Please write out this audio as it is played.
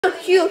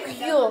Cute.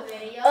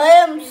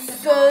 I am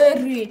so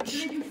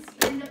rich.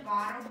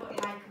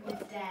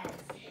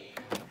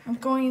 I'm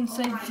going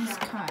inside this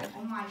car.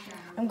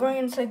 I'm going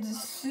inside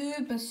this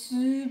super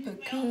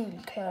cool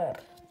car.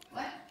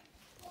 What?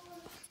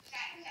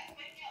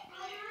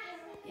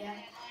 Yeah.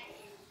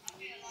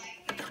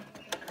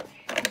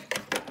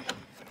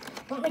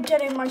 Let me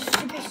get in my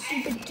super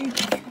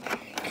duper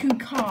cool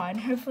car, and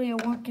hopefully I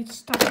won't get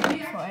stuck in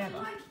it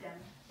forever.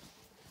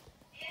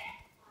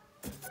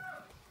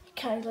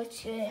 Okay,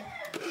 let's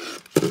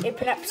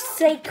open up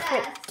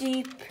Secret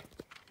Deep.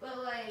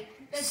 Well, like,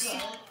 this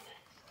one.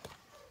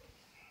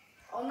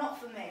 Oh, not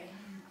for me.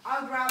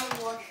 I'd rather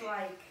watch,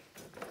 like,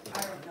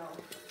 I don't know,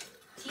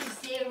 TV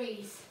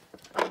series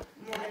more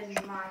than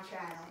my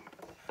channel.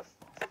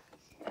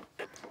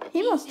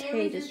 He must hate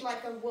Series it. is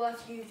like the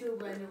worst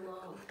YouTuber in the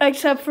world.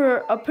 Except for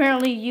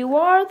apparently you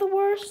are the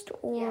worst,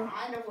 or Yeah,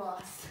 I'm the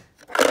worst.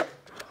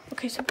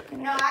 okay, so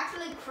No,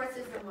 actually, Chris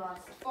is the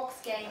worst.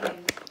 Fox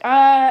Gaming.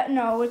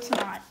 no, it's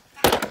not.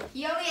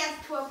 He only has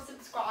 12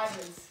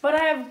 subscribers. But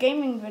I have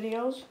gaming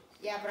videos.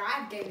 Yeah, but I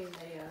have gaming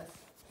videos.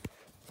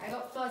 I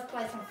got first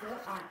place on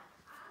Fortnite.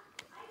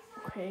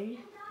 Okay.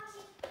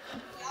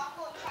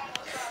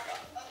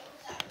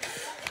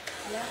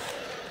 Yeah.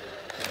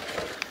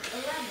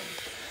 11.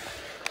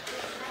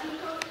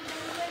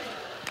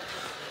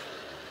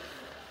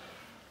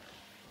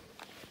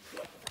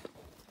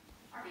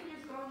 I can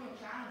just go on your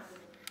channel.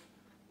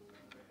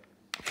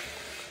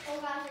 Oh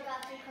gosh, I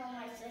got to call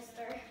my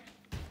sister.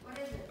 What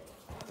is it?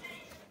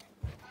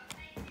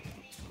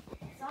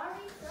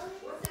 Sorry.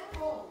 What's it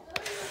called?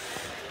 Hey.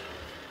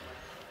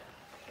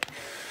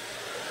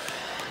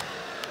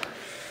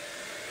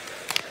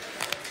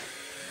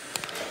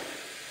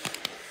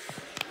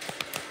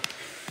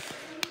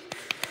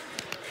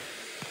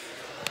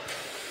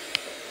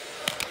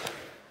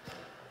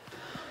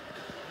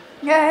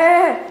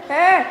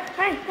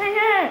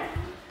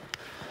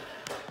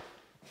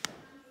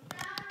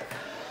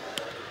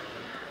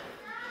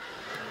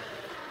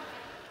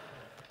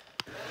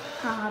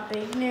 Haha,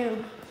 big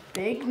noob.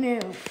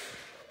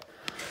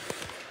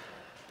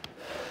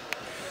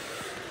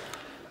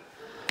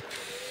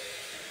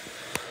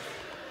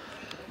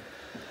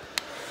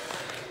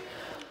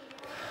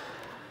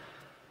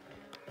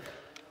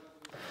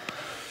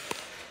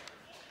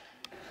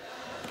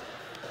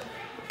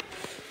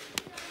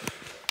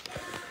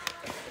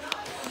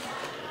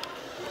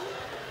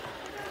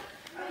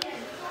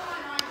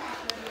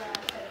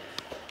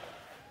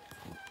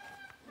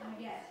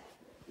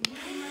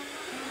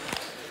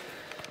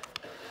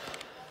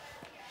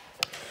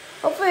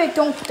 Hopefully I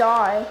don't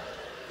die.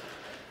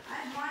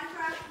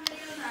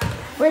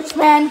 Rich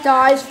man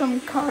dies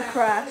from car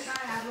crash.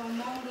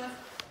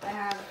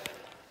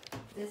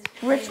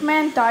 Rich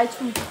man dies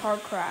from car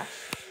crash.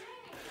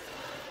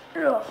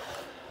 Ugh.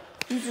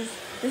 This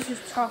is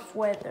tough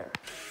weather.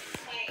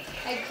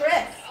 Hey,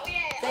 Chris.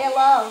 Say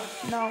hello.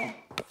 No. Me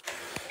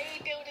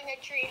building a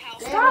tree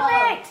house. Stop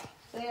it!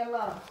 Say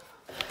hello.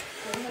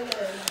 Say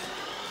hello.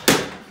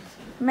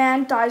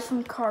 Man dies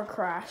from car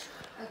crash.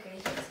 Okay,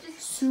 just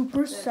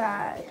Super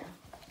sad.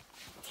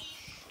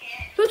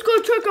 Let's go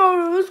check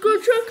on it. Let's go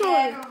check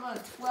on it.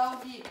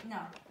 12, no,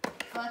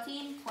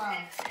 13, 12,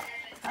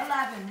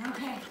 11,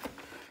 okay.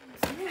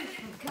 Oh my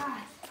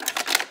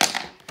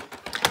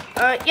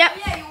God. Yep.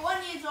 Yeah, you're 1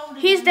 year older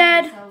He's than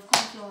dead. Me, so of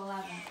course you're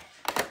 11.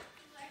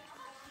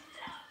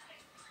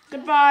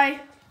 Goodbye.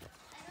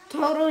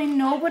 Totally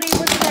nobody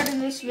was hurt in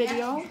this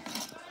video.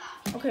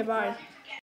 Okay, bye.